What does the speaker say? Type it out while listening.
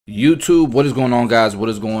YouTube, what is going on, guys? What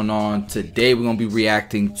is going on? Today we're gonna be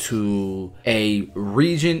reacting to a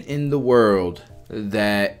region in the world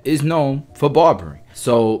that is known for barbering.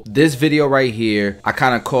 So this video right here, I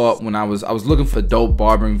kind of caught when I was looking for dope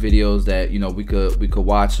barbering videos that, you know, we could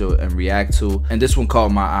watch and react to, and this one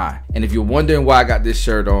caught my eye. And if you're wondering why I got this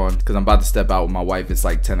shirt on, because I'm about to step out with my wife. It's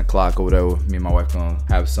like 10 o'clock or whatever. Me and my wife gonna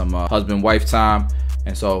have some husband-wife time,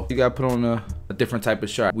 and so you gotta put on a different type of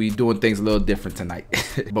shirt. We doing things a little different tonight.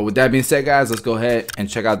 But with that being said, guys, let's go ahead and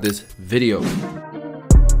check out this video.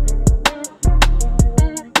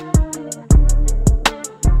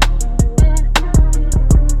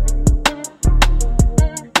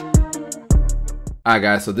 Alright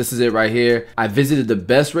guys, so this is it right here. I visited the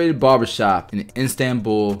best rated barbershop in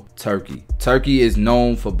Istanbul, Turkey. Turkey is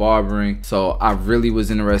known for barbering, so I really was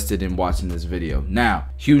interested in watching this video. Now,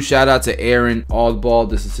 huge shout out to Aaron Aldball.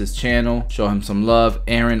 This is his channel. Show him some love.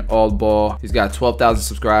 Aaron Aldball. He's got 12,000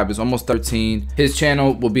 subscribers, almost 13. His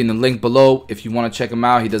channel will be in the link below if you want to check him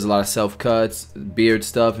out. He does a lot of self-cuts, beard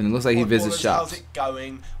stuff, and it looks like he visits shops. How's it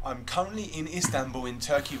going? I'm currently in Istanbul in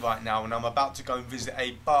Turkey right now, and I'm about to go and visit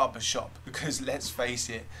a barbershop because let's face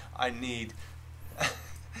it, I need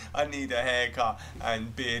I need a haircut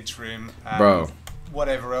and beard trim and bro,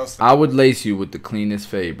 whatever else. I would lace you with the cleanest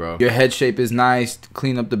fade, bro. Your head shape is nice.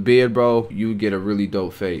 Clean up the beard, bro. You get a really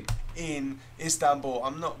dope fade. In Istanbul,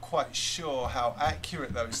 I'm not quite sure how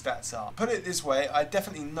accurate those stats are. Put it this way, I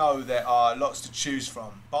definitely know there are lots to choose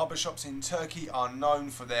from. Barbershops in Turkey are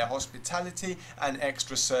known for their hospitality and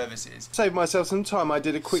extra services. Saved myself some time. I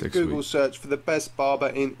did a quick Google search for the best barber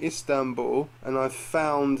in Istanbul, and I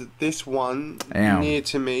found this one near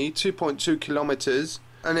to me, 2.2 kilometers,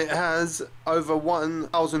 and it has over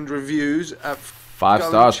 1,000 reviews. 5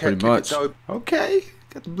 stars pretty much. Okay.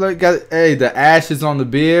 Hey, the ash is on the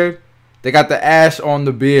beard. They got the ash on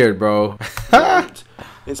the beard, bro.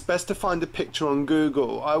 It's best to find a picture on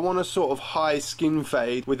Google. I want a sort of high skin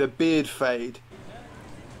fade with a beard fade.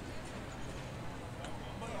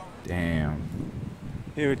 Damn.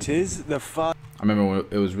 Here it is, the I remember when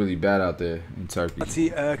it was really bad out there in Turkey.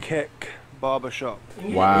 Fatih Erkek Barbershop.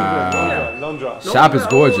 Wow. Londra. Shop is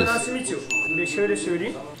gorgeous.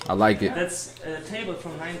 I like it. That's a table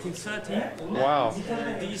from 1930. Wow.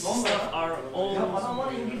 These stuff are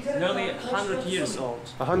all nearly 100 years old.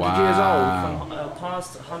 100 years old? From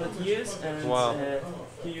past 100 years. And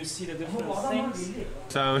here you see the different things.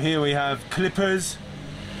 So here we have clippers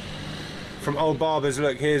from old barbers.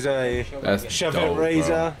 Look, here's a Chevette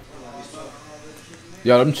razor.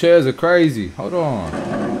 Yo, them chairs are crazy. Hold on.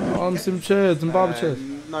 On some chairs, some barber chairs.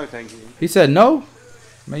 No, thank you. He said no?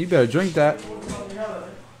 Man, you better drink that.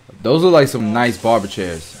 Those look like some nice barber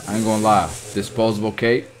chairs. I ain't gonna lie. Disposable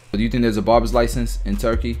cape. Do you think there's a barber's license in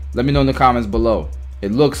Turkey? Let me know in the comments below.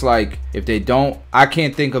 It looks like if they don't, I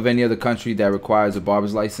can't think of any other country that requires a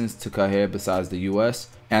barber's license to cut hair besides the US.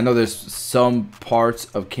 And I know there's some parts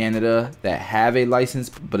of Canada that have a license,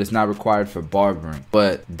 but it's not required for barbering.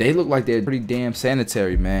 But they look like they're pretty damn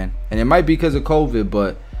sanitary, man. And it might be because of COVID,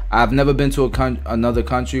 but I've never been to another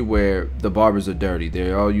country where the barbers are dirty.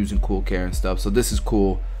 They're all using cool care and stuff. So this is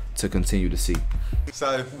cool to continue to see.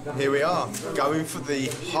 So here we are, going for the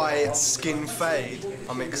high skin fade.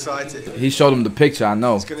 I'm excited. He showed him the picture, I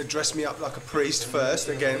know. He's gonna dress me up like a priest first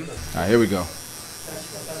again. Alright, here we go.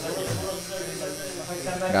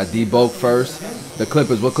 Got debulk first. The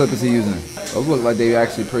clippers, what clippers he using? Those look like they're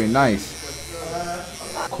actually pretty nice.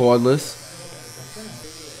 Cordless.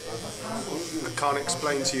 Can't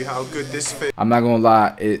explain to you how good this fits. I'm not gonna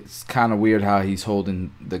lie, it's kind of weird how he's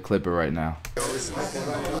holding the clipper right now.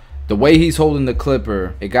 The way he's holding the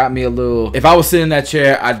clipper, it got me a little. If I was sitting in that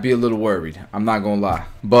chair, I'd be a little worried. I'm not gonna lie.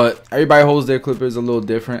 But everybody holds their clippers a little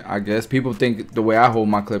different, I guess. People think the way I hold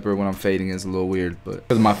my clipper when I'm fading is a little weird, but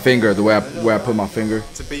because my finger, the way I put my finger,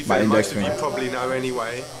 to be fair, most of you probably know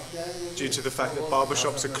anyway, due to the fact that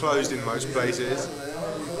barbershops are closed in most places.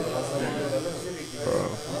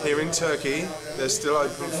 Here in Turkey, they're still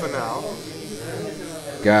open for now.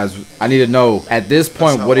 Guys, I need to know, at this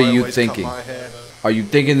point, what are you thinking? Are you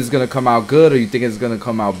thinking it's going to come out good, or you think it's going to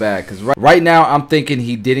come out bad? Because right now, I'm thinking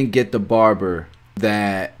he didn't get the barber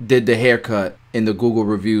that did the haircut in the Google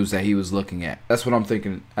reviews that he was looking at. That's what I'm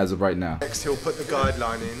thinking as of right now. Next, he'll put the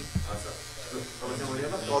guideline in.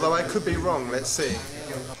 Although I could be wrong, let's see.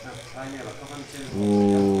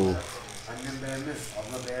 Ooh.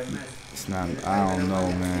 It's not, I don't know,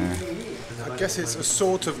 man. I guess it's a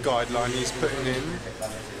sort of guideline he's putting in.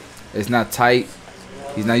 It's not tight.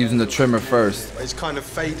 He's not using the trimmer first. He's kind of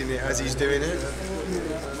fading it as he's doing it.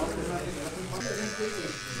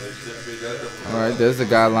 Alright, there's the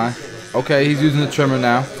guideline. Okay, he's using the trimmer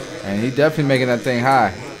now. And he's definitely making that thing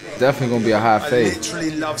high. definitely gonna be a high fade. I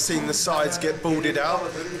literally love seeing the sides get balded out.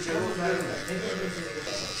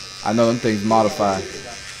 I know them things modified.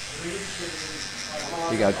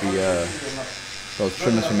 He got the those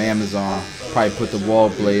trimmers from Amazon. Probably put the wall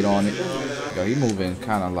blade on it. Yo, he moving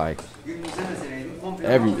kind of like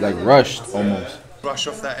rushed almost. Brush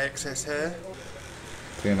off that excess hair.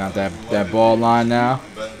 Clearing out that ball line now.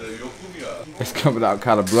 It's coming out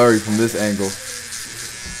kind of blurry from this angle.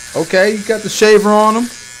 Okay, you got the shaver on him.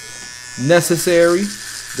 Necessary.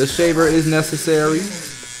 The shaver is necessary.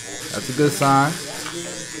 That's a good sign.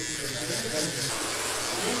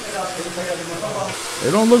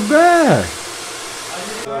 It don't look bad.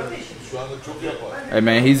 Hey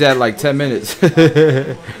man, he's at like 10 minutes.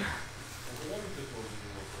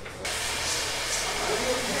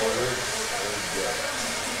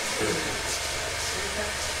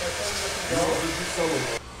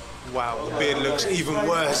 Wow, the beard looks even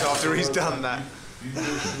worse after he's done that.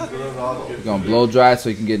 You're gonna blow dry so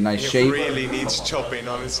you can get a nice shape. It really needs chopping,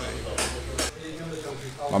 honestly.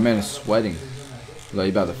 My man is sweating. Look,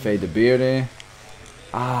 you about to fade the beard in.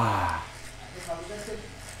 Ah.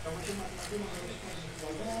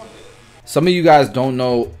 Some of you guys don't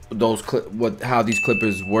know those how these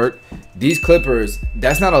clippers work. These clippers,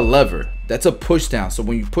 that's not a lever. That's a push down. So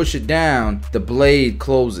when you push it down, the blade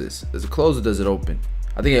closes. Does it close or does it open?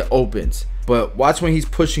 I think it opens. But watch when he's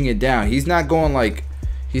pushing it down. He's not going like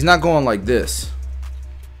this.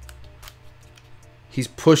 He's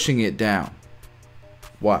pushing it down.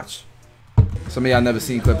 Watch. Some of y'all never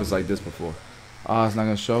seen clippers like this before. Ah, it's not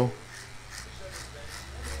gonna show.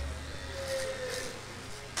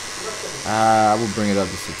 I will bring it up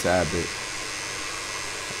just a tad bit.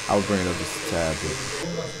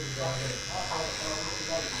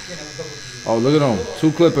 Oh, look at him.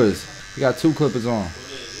 2 clippers. He got 2 clippers on.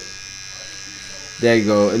 There you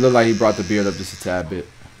go. It looked like he brought the beard up just a tad bit.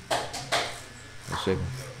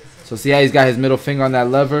 So see how he's got his middle finger on that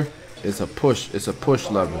lever? It's a push. It's a push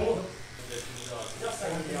lever.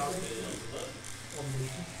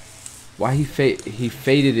 Why he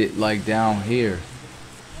faded it like down here?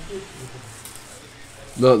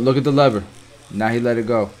 Look at the lever. Now he let it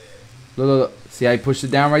go. Look. See how he pushed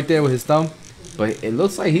it down right there with his thumb? But it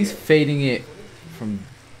looks like he's fading it from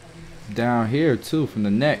down here too, from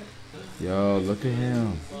the neck. Yo, look at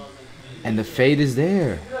him. And the fade is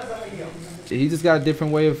there. He just got a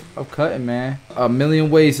different way of cutting, man. A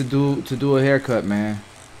million ways to do a haircut, man.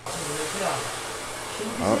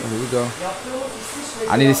 Oh, here we go.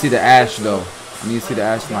 I need to see the ash though. I need to see the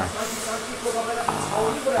ash line.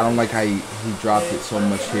 I don't like how he dropped it so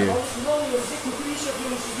much here.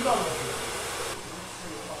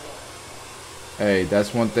 Hey,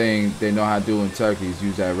 that's one thing they know how to do in Turkey is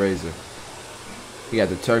use that razor. He got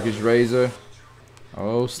the Turkish razor.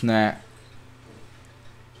 Oh snap.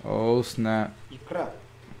 Oh snap.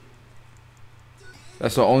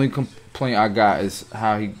 That's the only complaint I got is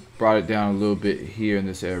how he brought it down a little bit here in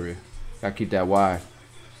this area. Gotta keep that wide.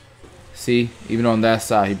 See, even on that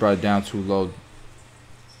side, he brought it down too low.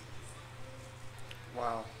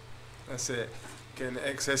 Wow, that's it. Getting the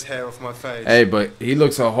excess hair off my face. Hey, but he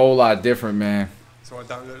looks a whole lot different, man. So I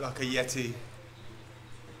don't look like a Yeti.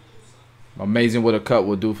 Amazing what a cut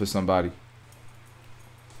will do for somebody.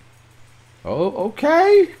 Oh,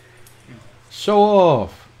 okay. Show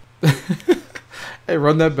off. Hey,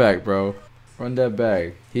 run that back, bro. Run that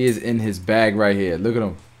back. He is in his bag right here. Look at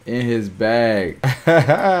him. In his bag.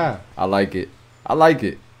 I like it. I like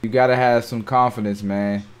it. You gotta have some confidence,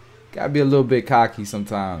 man. Gotta be a little bit cocky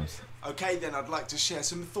sometimes. Okay, then I'd like to share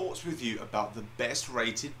some thoughts with you about the best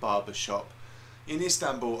rated barbershop in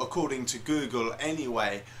Istanbul, according to Google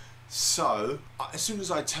anyway. So, as soon as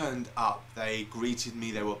I turned up, they greeted me,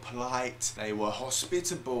 they were polite, they were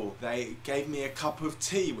hospitable, they gave me a cup of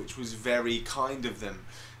tea, which was very kind of them.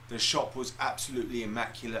 The shop was absolutely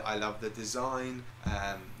immaculate. I love the design.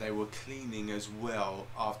 They were cleaning as well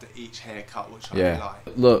after each haircut, which I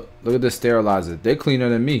like. Look at the sterilizer. They're cleaner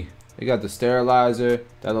than me. They got the sterilizer.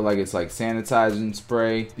 That look like it's like sanitizing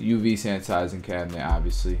spray. The UV sanitizing cabinet,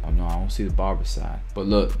 obviously. Oh no, I don't see the barber side. But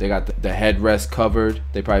look, they got the headrest covered.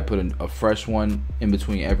 They probably put a fresh one in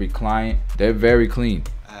between every client. They're very clean.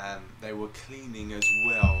 They were cleaning as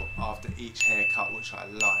well after each haircut, which I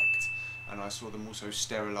liked. And I saw them also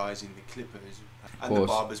sterilising the clippers. And the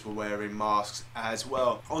barbers were wearing masks as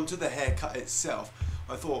well. Onto the haircut itself,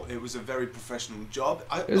 I thought it was a very professional job.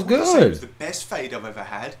 It was good. It was the best fade I've ever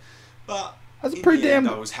had. But that's pretty damn.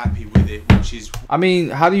 I was happy with it, which is. I mean,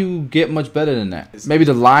 how do you get much better than that? Maybe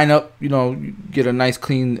the lineup, you know, you get a nice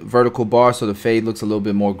clean vertical bar so the fade looks a little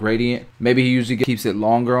bit more gradient. Maybe he usually keeps it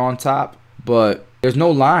longer on top, but there's no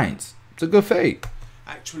lines. It's a good fade.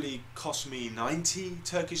 actually cost me 90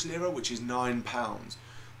 Turkish lira, which is £9.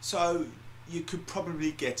 So you could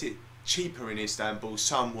probably get it cheaper in Istanbul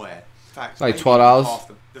somewhere. In fact, like $12.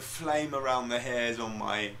 Half the flame around the hairs on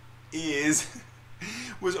my ears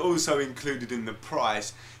was also included in the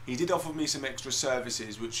price. He did offer me some extra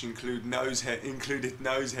services, which included nose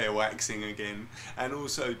hair waxing again, and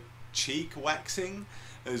also cheek waxing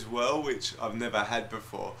as well, which I've never had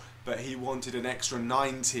before. But he wanted an extra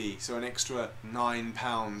 90, so an extra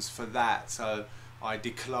 £9 for that. So I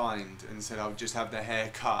declined and said I'll just have the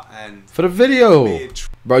haircut and for the video.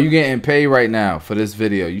 Bro, you getting paid right now for this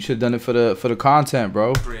video. You should have done it for the content,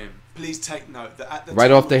 bro. Please take note that at the right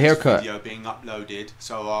time off the of this haircut video being uploaded,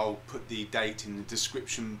 so I'll put the date in the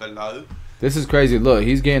description below. This is crazy. Look,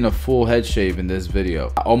 he's getting a full head shave in this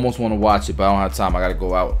video. I almost want to watch it, but I don't have time. I gotta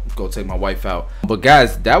go out, go take my wife out. But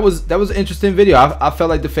guys, that was an interesting video. I felt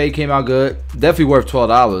like the fade came out good. Definitely worth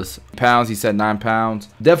 $12. Pounds, he said £9.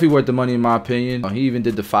 Definitely worth the money in my opinion. He even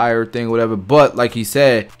did the fire thing, whatever. But like he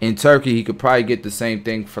said, in Turkey, he could probably get the same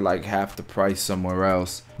thing for like half the price somewhere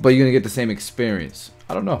else. But you're gonna get the same experience.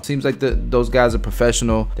 I don't know. Seems like those guys are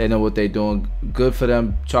professional. They know what they're doing. Good for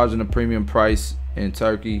them charging a premium price in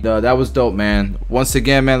Turkey. That was dope, man. Once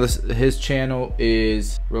again, man, his channel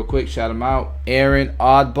is, real quick, shout him out, Aaron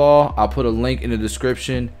Oddball. I'll put a link in the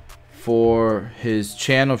description for his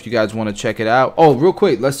channel if you guys want to check it out. Oh, real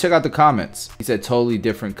quick, let's check out the comments. He said totally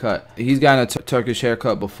different cut. He's gotten a Turkish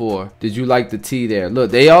haircut before. Did you like the tea there?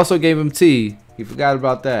 Look, they also gave him tea. He forgot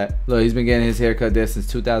about that. Look, he's been getting his haircut there since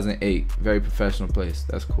 2008. Very professional place.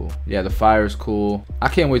 That's cool. Yeah, the fire is cool. I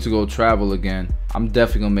can't wait to go travel again. I'm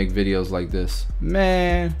definitely gonna make videos like this,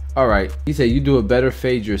 man. All right, he said you do a better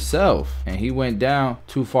fade yourself, and he went down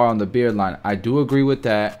too far on the beard line. I do agree with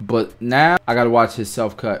that, but now I gotta watch his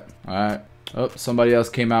self cut. All right. Oh, somebody else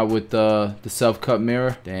came out with the self-cut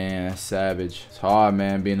mirror. Damn, that's savage. It's hard,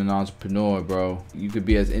 man, being an entrepreneur, bro. You could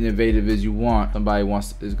be as innovative as you want. Somebody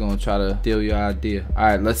is gonna try to steal your idea. All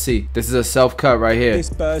right, let's see. This is a self-cut right here. This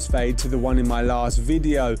burst fade to the one in my last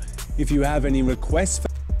video. If you have any requests.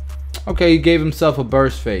 Okay, he gave himself a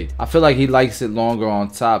burst fade. I feel like he likes it longer on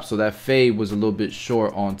top, so that fade was a little bit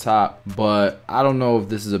short on top. But I don't know if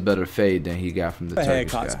this is a better fade than he got from the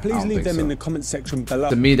Turkish guy. Please leave them in the comment section below.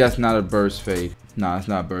 To me, that's not a burst fade. Nah, it's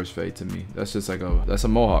not burst fade to me. That's just like that's a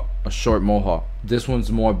mohawk, a short mohawk. This one's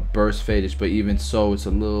more burst fade-ish, but even so, it's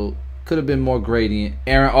a little, could have been more gradient.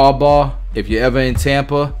 Aaron Allball, if you're ever in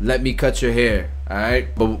Tampa, let me cut your hair.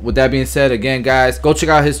 Alright, but with that being said, again guys, go check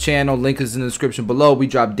out his channel. Link is in the description below. We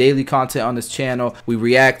drop daily content on this channel. We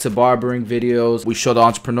react to barbering videos. We show the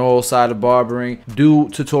entrepreneurial side of barbering, do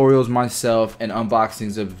tutorials myself, and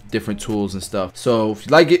unboxings of different tools and stuff. So if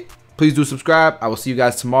you like it, please do subscribe. I will see you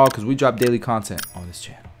guys tomorrow because we drop daily content on this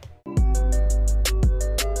channel.